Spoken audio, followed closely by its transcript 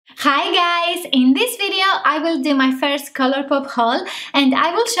Hi guys! In this video I will do my first Colourpop haul and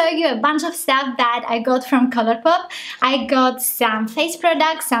I will show you a bunch of stuff that I got from Colourpop. I got some face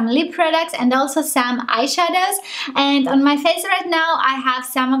products, some lip products and also some eyeshadows, and on my face right now I have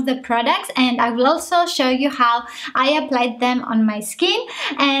some of the products and I will also show you how I applied them on my skin.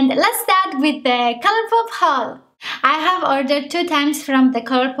 And let's start with the Colourpop haul. I have ordered 2 times from the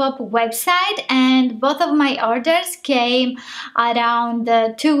Colourpop website and both of my orders came around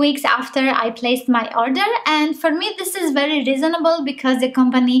 2 weeks after I placed my order, and for me this is very reasonable because the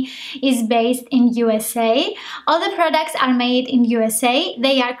company is based in USA. All the products are made in USA,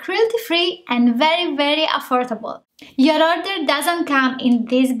 they are cruelty free and very affordable. Your order doesn't come in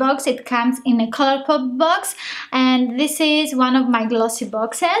this box, it comes in a Colourpop box, and this is one of my glossy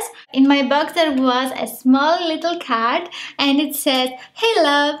boxes. In my box there was a small little card and it says, "Hey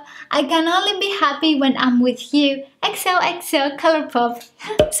love, I can only be happy when I'm with you. XOXO Colourpop."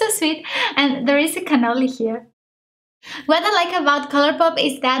 So sweet. And there is a cannoli here. What I like about Colourpop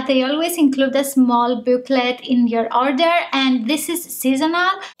is that they always include a small booklet in your order, and this is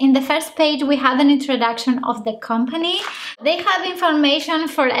seasonal. In the first page we have an introduction of the company. They have information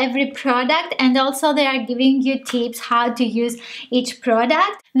for every product and also they are giving you tips how to use each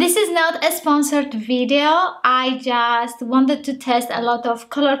product. This is not a sponsored video, I just wanted to test a lot of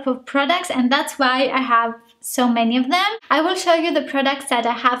Colourpop products and that's why I have so many of them. I will show you the products that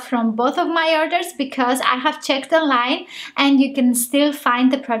I have from both of my orders because I have checked online and you can still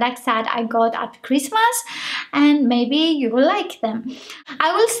find the products that I got at Christmas and maybe you will like them.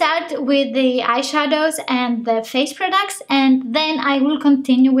 I will start with the eyeshadows and the face products and then I will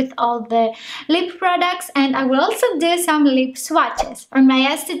continue with all the lip products and I will also do some lip swatches. On my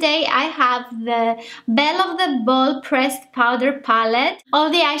eyes today I have the Belle of the Ball Pressed Powder Palette.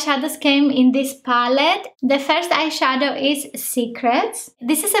 All the eyeshadows came in this palette. The first eyeshadow is Secrets.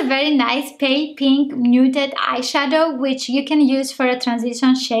 This is a very nice pale pink muted eyeshadow which you can use for a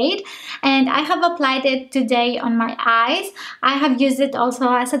transition shade, and I have applied it today on my eyes. I have used it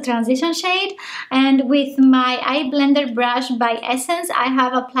also as a transition shade, and with my eye blender brush by Essence I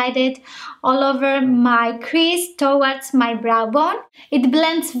have applied it all over my crease towards my brow bone. It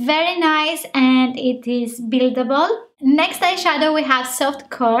blends very nice and it is buildable. Next eyeshadow we have Soft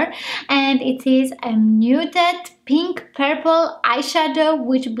Core and it is a muted pink purple eyeshadow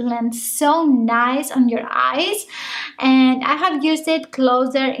which blends so nice on your eyes, and I have used it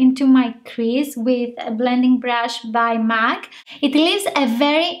closer into my crease with a blending brush by MAC. It leaves a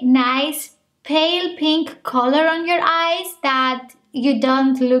very nice pale pink color on your eyes that you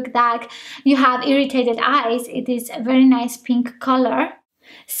don't look like you have irritated eyes. It is a very nice pink color.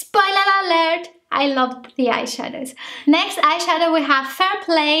 Spoiler alert! I loved the eyeshadows. Next eyeshadow we have Fair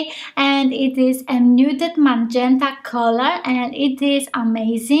Play and it is a muted magenta color and it is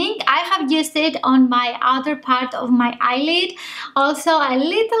amazing. I have used it on my outer part of my eyelid, also a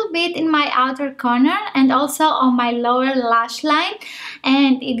little bit in my outer corner and also on my lower lash line,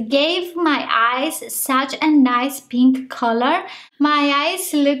 and it gave my eyes such a nice pink color. My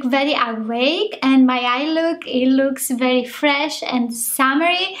eyes look very awake and my eye look, it looks very fresh and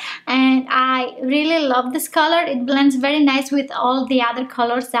summery, and I really love this color. It blends very nice with all the other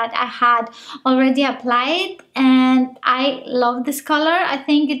colors that I had already applied and I love this color. I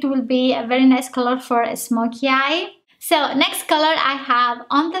think it will be a very nice color for a smoky eye. So next color I have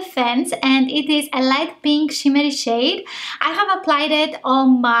On the Fence and it is a light pink shimmery shade. I have applied it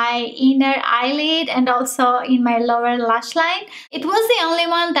on my inner eyelid and also in my lower lash line. It was the only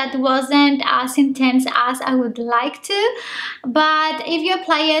one that wasn't as intense as I would like to, but if you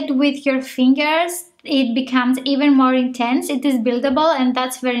apply it with your fingers it becomes even more intense. It is buildable and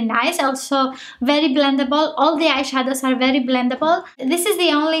that's very nice. Also very blendable. All the eyeshadows are very blendable. This is the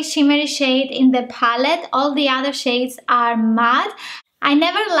only shimmery shade in the palette. All the other shades are matte. I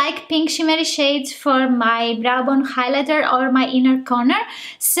never like pink shimmery shades for my brow bone highlighter or my inner corner,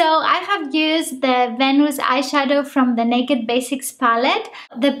 so I have used the Venus eyeshadow from the Naked Basics palette.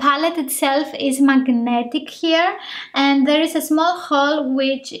 The palette itself is magnetic here and there is a small hole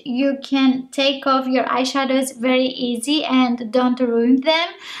which you can take off your eyeshadows very easy and don't ruin them,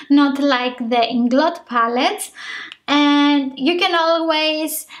 not like the Inglot palettes. And you can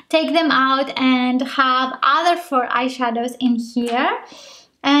always take them out and have other 4 eyeshadows in here,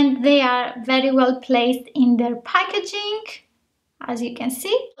 and they are very well placed in their packaging, as you can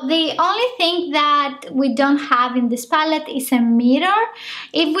see. The only thing that we don't have in this palette is a mirror.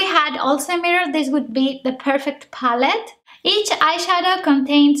 If we had also a mirror, this would be the perfect palette. Each eyeshadow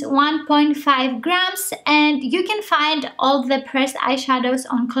contains 1.5 grams, and you can find all the pressed eyeshadows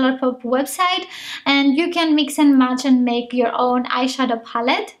on Colourpop website, and you can mix and match and make your own eyeshadow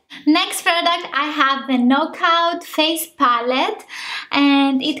palette. Next product, I have the Knockout Face Palette,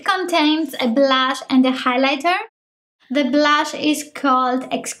 and it contains a blush and a highlighter. The blush is called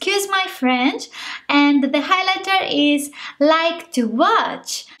Excuse My French, and the highlighter is Like to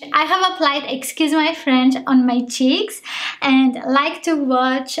Watch. I have applied Excuse My French on my cheeks and Like to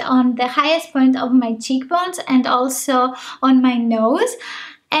Watch on the highest point of my cheekbones and also on my nose.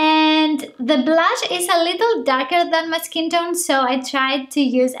 And the blush is a little darker than my skin tone, so I tried to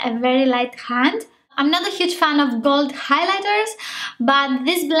use a very light hand. I'm not a huge fan of gold highlighters, but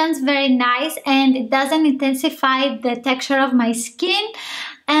this blends very nice and it doesn't intensify the texture of my skin,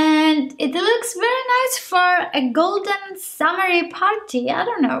 and it looks very nice for a golden summery party. I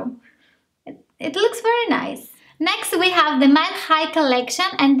don't know. It looks very nice. Next we have the Mile High collection,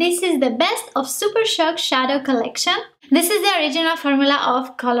 and this is the Best of Super Shock Shadow collection. This is the original formula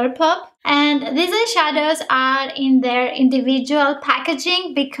of Colourpop, and these eyeshadows are in their individual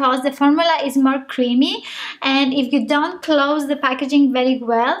packaging because the formula is more creamy, and if you don't close the packaging very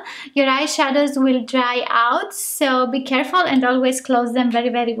well, your eyeshadows will dry out, so be careful and always close them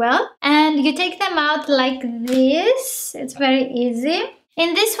very well. And you take them out like this. It's very easy.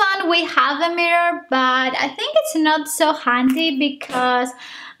 In this one we have a mirror, but I think it's not so handy because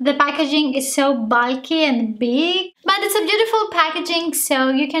the packaging is so bulky and big, but it's a beautiful packaging, so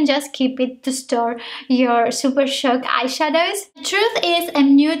you can just keep it to store your Super Shock eyeshadows. Truth is a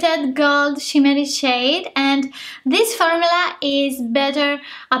muted gold shimmery shade, and this formula is better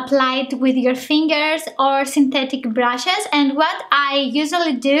applied with your fingers or synthetic brushes, and what I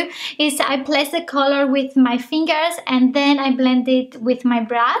usually do is I place the color with my fingers and then I blend it with my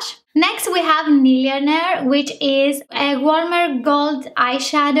brush. Next we have Millionaire, which is a warmer gold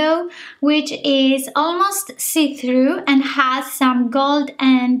eyeshadow which is almost see-through and has some gold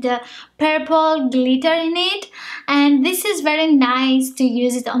and purple glitter in it, and this is very nice to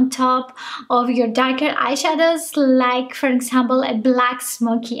use it on top of your darker eyeshadows, like for example a black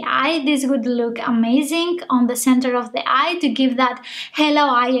smoky eye. This would look amazing on the center of the eye to give that halo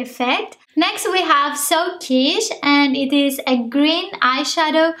eye effect. Next we have So Quiche, and it is a green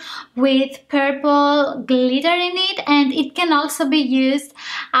eyeshadow with purple glitter in it, and it can also be used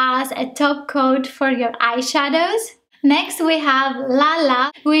as a top coat for your eyeshadows. Next we have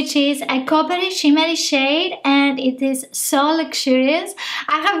Lala, which is a coppery shimmery shade, and it is so luxurious.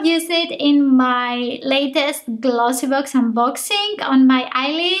 I have used it in my latest Glossybox unboxing on my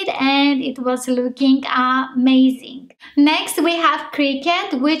eyelid, and it was looking amazing. Next we have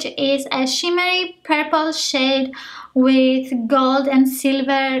Cricket, which is a shimmery purple shade with gold and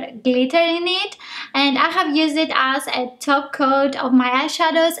silver glitter in it, and I have used it as a top coat of my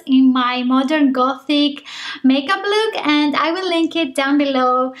eyeshadows in my modern Gothic makeup look, and I will link it down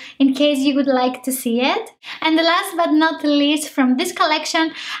below in case you would like to see it. And last but not least from this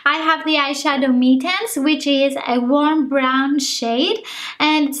collection, I have the eyeshadow Mittens, which is a warm brown shade,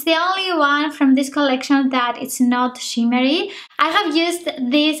 and it's the only one from this collection that it's not shimmery. I have used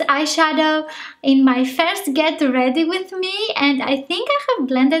this eyeshadow in my first Get Ready With Me, and I think I have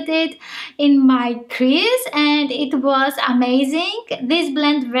blended it in my crease, and it was amazing. This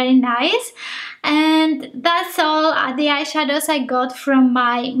blend very nice. And that's all the eyeshadows I got from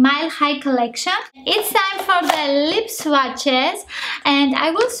my Mile High collection. It's time for the lip swatches, and I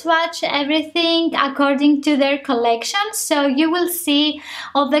will swatch everything according to their collection, so you will see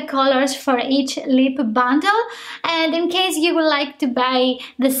all the colors for each lip bundle, and in case you would like to buy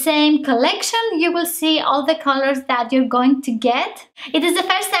the same collection, you will see all the colors that you're going to get. It is the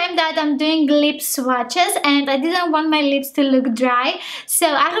first time that I'm doing lip swatches, and I didn't want my lips to look dry, so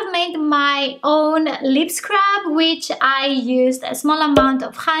I have made my own lip scrub, which I used a small amount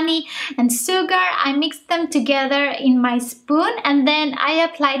of honey and sugar. I mixed them together in my spoon, and then I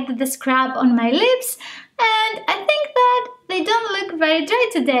applied the scrub on my lips, and I think that they don't look very dry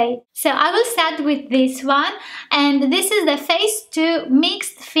today. So I will start with this one, and this is the Phase 2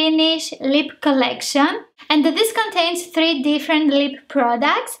 Mixed Finish Lip Collection. And this contains 3 different lip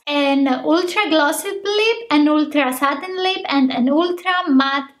products: an ultra glossy lip, an ultra satin lip, and an ultra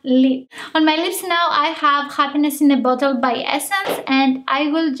matte lip. On my lips now I have Happiness in a Bottle by Essence, and I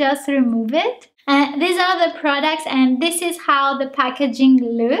will just remove it. These are the products, and this is how the packaging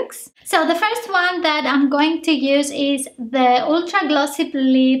looks. So the first one that I'm going to use is the Ultra Glossy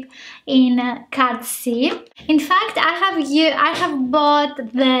Lip in Card C. In fact, I have bought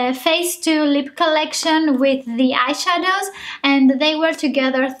the Phase 2 lip collection with the eyeshadows, and they were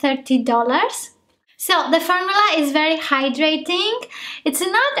together $30. So the formula is very hydrating. It's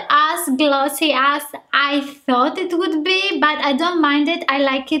not as glossy as I thought it would be, but I don't mind it. I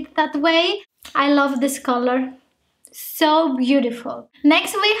like it that way. I love this color. So beautiful.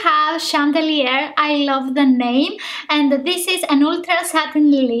 Next we have Chandelier. I love the name, and this is an ultra satin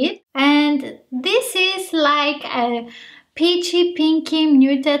lip, and this is like a peachy pinky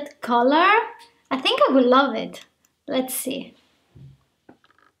muted color. I think I will love it. Let's see.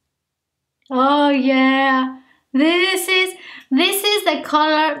 Oh yeah, this is the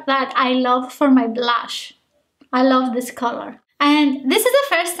color that I love for my blush. I love this color. And this is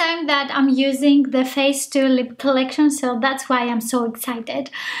the first time that I'm using the Phase 2 lip collection, so that's why I'm so excited.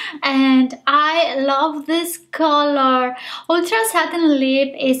 And I love this color. Ultra Satin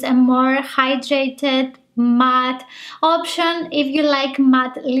Lip is a more hydrated matte option if you like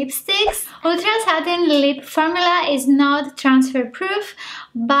matte lipsticks. Ultra Satin Lip formula is not transfer proof,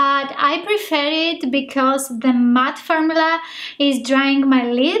 but I prefer it because the matte formula is drying my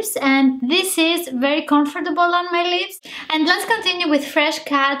lips, and this is very comfortable on my lips. And let's continue with Fresh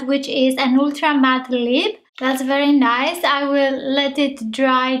Cut, which is an ultra matte lip. That's very nice. I will let it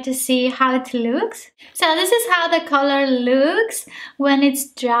dry to see how it looks. So this is how the color looks when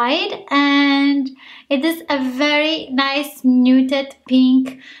it's dried, and it is a very nice muted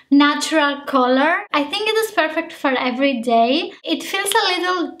pink natural color. I think it is perfect for every day. It feels a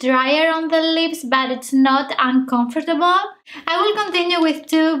little drier on the lips, but it's not uncomfortable. I will continue with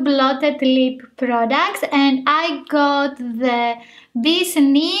two Blotted lip products, and I got the Bee's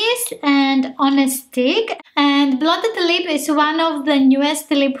Knees and On a Stick. And Blotted lip is one of the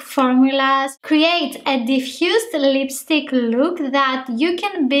newest lip formulas. Creates a diffused lipstick look that you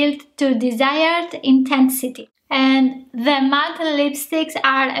can build to desired intensity. And the matte lipsticks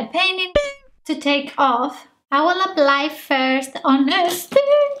are a pain to take off. I will apply first on a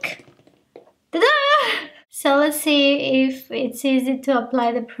stick. Ta-da! So let's see if it's easy to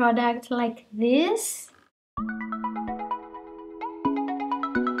apply the product like this.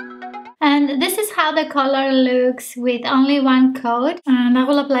 And this is how the color looks with only one coat. And I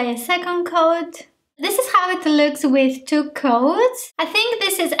will apply a second coat. This is how it looks with two coats. I think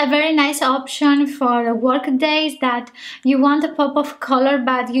this is a very nice option for work days that you want a pop of color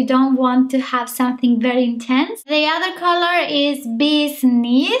but you don't want to have something very intense. The other color is Bee's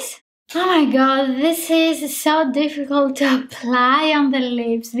Knees. Oh my god, this is so difficult to apply on the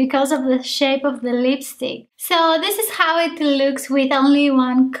lips because of the shape of the lipstick. So this is how it looks with only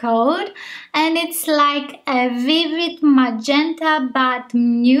one coat, and it's like a vivid magenta but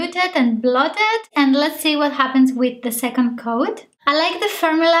muted and blotted. And let's see what happens with the second coat. I like the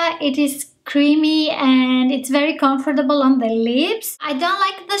formula. It is creamy and it's very comfortable on the lips. I don't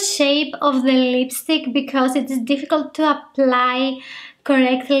like the shape of the lipstick because it is difficult to apply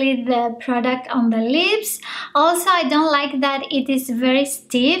correctly the product on the lips. Also, I don't like that it is very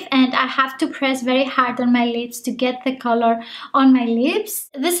stiff and I have to press very hard on my lips to get the color on my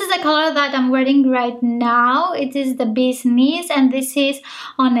lips. This is the color that I'm wearing right now. It is the Bee's Knees, and this is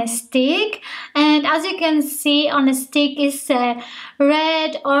On a Stick. And as you can see, On a Stick is a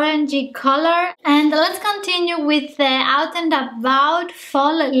red orangey color. And let's continue with the Out and About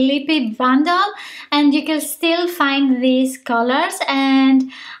Fall Lippy Bundle, and you can still find these colors, and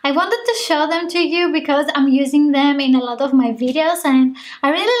I wanted to show them to you because I'm using them in a lot of my videos and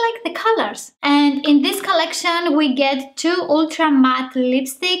I really like the colors. And in this collection we get two ultra matte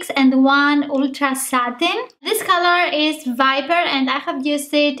lipsticks and one ultra satin. This color is Viper and I have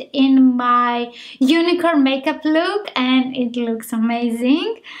used it in my unicorn makeup look and it looks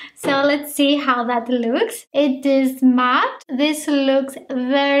amazing. So let's see how that looks. It is matte. This looks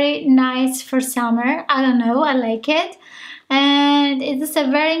very nice for summer. I don't know, I like it. And it is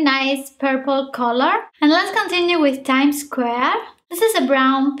a very nice purple color. And let's continue with Times Square. This is a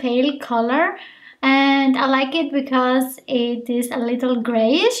brown pale color and I like it because it is a little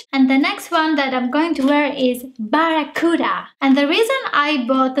grayish. And the next one that I'm going to wear is Barracuda. And the reason I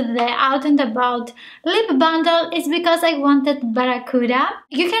bought the Out and About lip bundle is because I wanted Barracuda.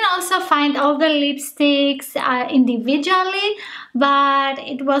 You can also find all the lipsticks individually, but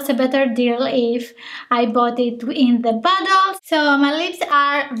it was a better deal if I bought it in the bundle. So my lips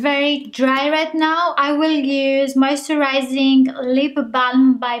are very dry right now. I will use moisturizing lip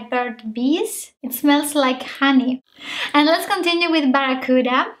balm by Bird Bees. It smells like honey. And let's continue with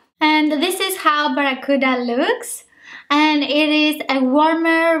Barracuda. And this is how Barracuda looks. and it is a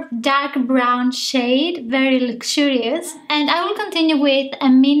warmer dark brown shade, very luxurious. And I will continue with a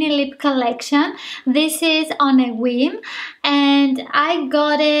mini lip collection. This is on a whim, and I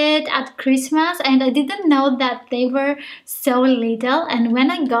got it at Christmas, and I didn't know that they were so little, and when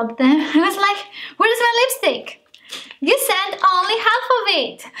I got them I was like, where's my lipstick? You sent only half of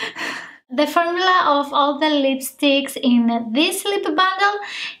it. The formula of all the lipsticks in this lip bundle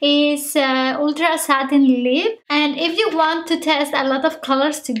is Ultra Satin Lip, and if you want to test a lot of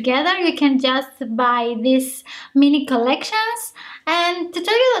colors together, you can just buy these mini collections, and to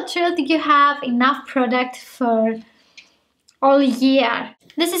tell you the truth, you have enough product for all year.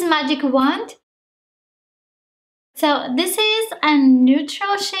 This is Magic Wand. So this is a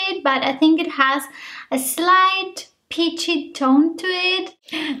neutral shade, but I think it has a slight peachy tone to it.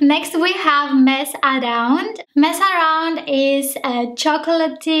 Next we have Mess Around. Mess Around is a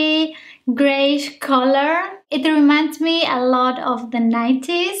chocolatey grayish color. It reminds me a lot of the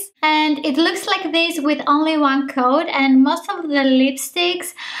 90s, and it looks like this with only one coat, and most of the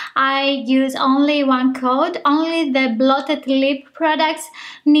lipsticks I use only one coat. Only the Blotted lip products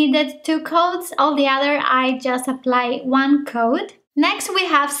needed 2 coats, all the other I just apply 1 coat. Next we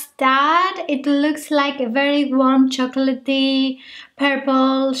have Stud. It looks like a very warm chocolatey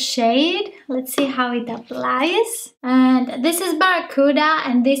purple shade. Let's see how it applies. And this is Barracuda,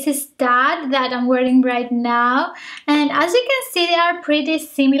 and this is Stud that I'm wearing right now. And as you can see, they are pretty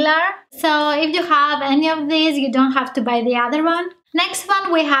similar. So if you have any of these, you don't have to buy the other one. Next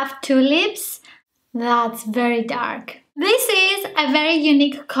one we have Tulips. That's very dark. This is a very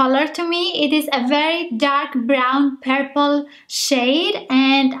unique color to me. It is a very dark brown purple shade,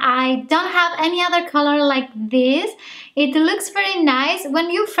 and I don't have any other color like this. It looks very nice.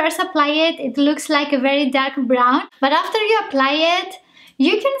 When you first apply it, it looks like a very dark brown, but after you apply it,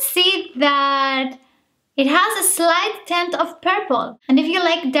 you can see that it has a slight tint of purple, and if you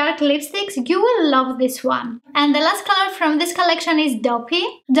like dark lipsticks, you will love this one. And the last color from this collection is Dopey.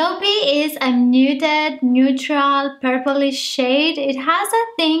 Dopey is a nude, neutral, purplish shade. It has,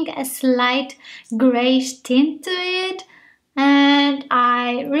 I think, a slight grayish tint to it, and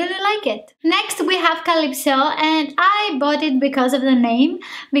I really like it. Next we have Calypso, and I bought it because of the name,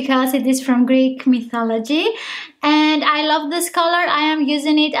 because it is from Greek mythology, and I love this color. I am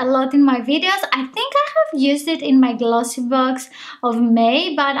using it a lot in my videos. I think I have used it in my Glossybox of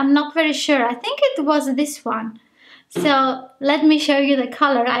May, but I'm not very sure. I think it was this one. So let me show you the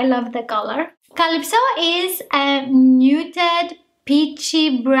color. I love the color. Calypso is a muted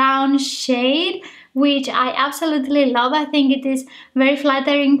peachy brown shade, which I absolutely love. I think it is very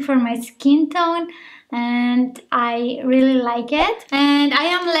flattering for my skin tone, and I really like it. And I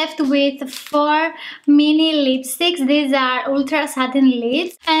am left with 4 mini lipsticks. These are Ultra Satin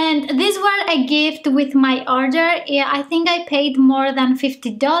lips, and these were a gift with my order. Yeah, I think I paid more than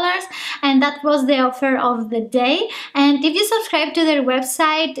 $50, and that was the offer of the day. And if you subscribe to their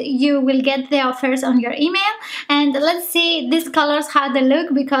website, you will get the offers on your email. And let's see these colors, how they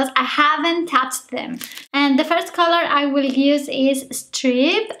look, because I haven't touched them. And the first color I will use is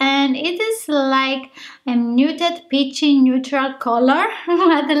Strip, and it is like a muted peachy neutral color.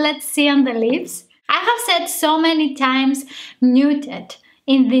 But let's see on the lips. I have said so many times muted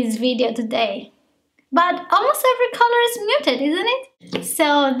in this video today, but almost every color is muted, isn't it?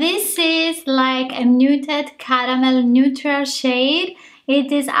 So this is like a muted caramel neutral shade.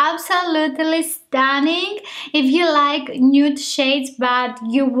 It is absolutely stunning. If you like nude shades but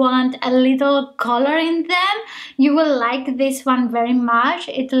you want a little color in them, you will like this one very much.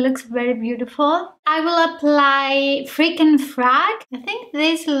 It looks very beautiful. I will apply Freak and Frag. I think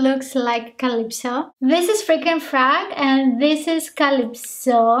this looks like Calypso. This is Freak and Frag, and this is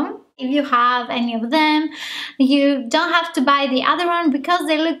Calypso. If you have any of them, you don't have to buy the other one because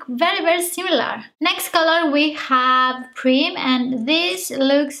they look very similar. Next color we have Prim, and this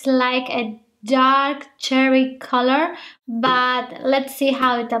looks like a dark cherry color, but let's see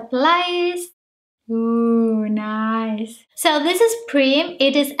how it applies. Ooh, nice. So this is Prim.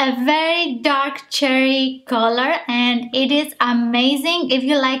 It is a very dark cherry color, and it is amazing. If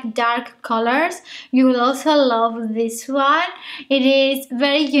you like dark colors, you will also love this one. It is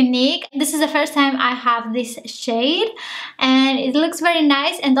very unique. This is the first time I have this shade, and it looks very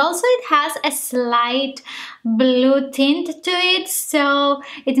nice, and also it has a slight blue tint to it, so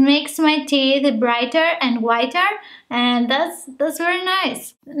it makes my teeth brighter and whiter, and that's very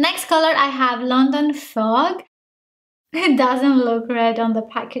nice. Next color I have London Fog. It doesn't look red on the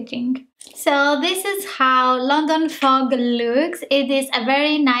packaging. So this is how London Fog looks. It is a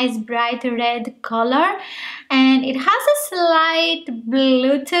very nice bright red color, and it has a slight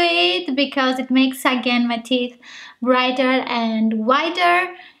blue to it because it makes again my teeth brighter and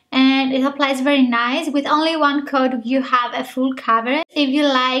wider, and it applies very nice. With only one coat you have a full coverage. If you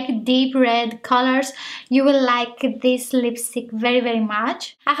like deep red colors, you will like this lipstick very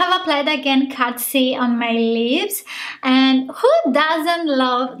much. I have applied again Cat C on my lips, and who doesn't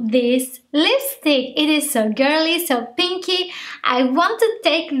love this lipstick? It is so girly, so pinky. I want to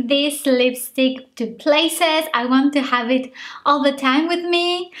take this lipstick to places. I want to have it all the time with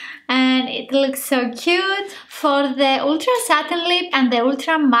me, and it looks so cute. For the ultra satin lip and the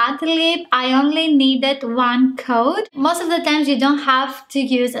ultra matte lip, I only needed one coat. Most of the times you don't have to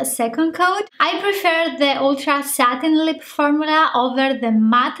use a second coat. I prefer the ultra satin lip formula over the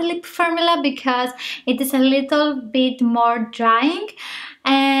matte lip formula because it is a little bit more drying.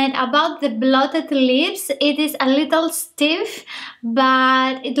 And about the blotted lips, it is a little stiff,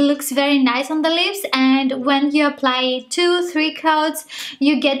 but it looks very nice on the lips, and when you apply 2-3 coats,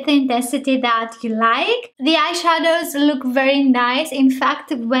 you get the intensity that you like. The eyeshadows look very nice. In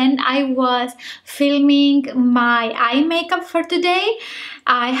fact, when I was filming my eye makeup for today,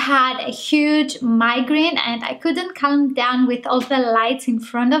 I had a huge migraine and I couldn't calm down with all the lights in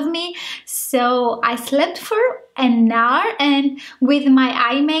front of me, so I slept for an hour and with my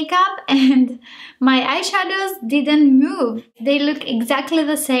eye makeup, and my eyeshadows didn't move. They look exactly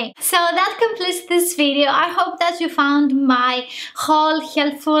the same. So that completes this video. I hope that you found my haul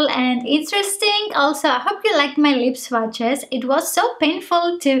helpful and interesting. Also, I hope you liked my lip swatches. It was so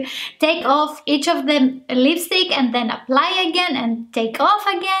painful to take off each of the lipstick and then apply again and take off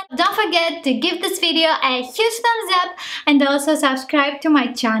again. Don't forget to give this video a huge thumbs up and also subscribe to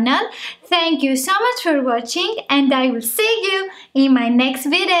my channel. Thank you so much for watching, and I will see you in my next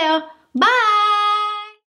video. Bye!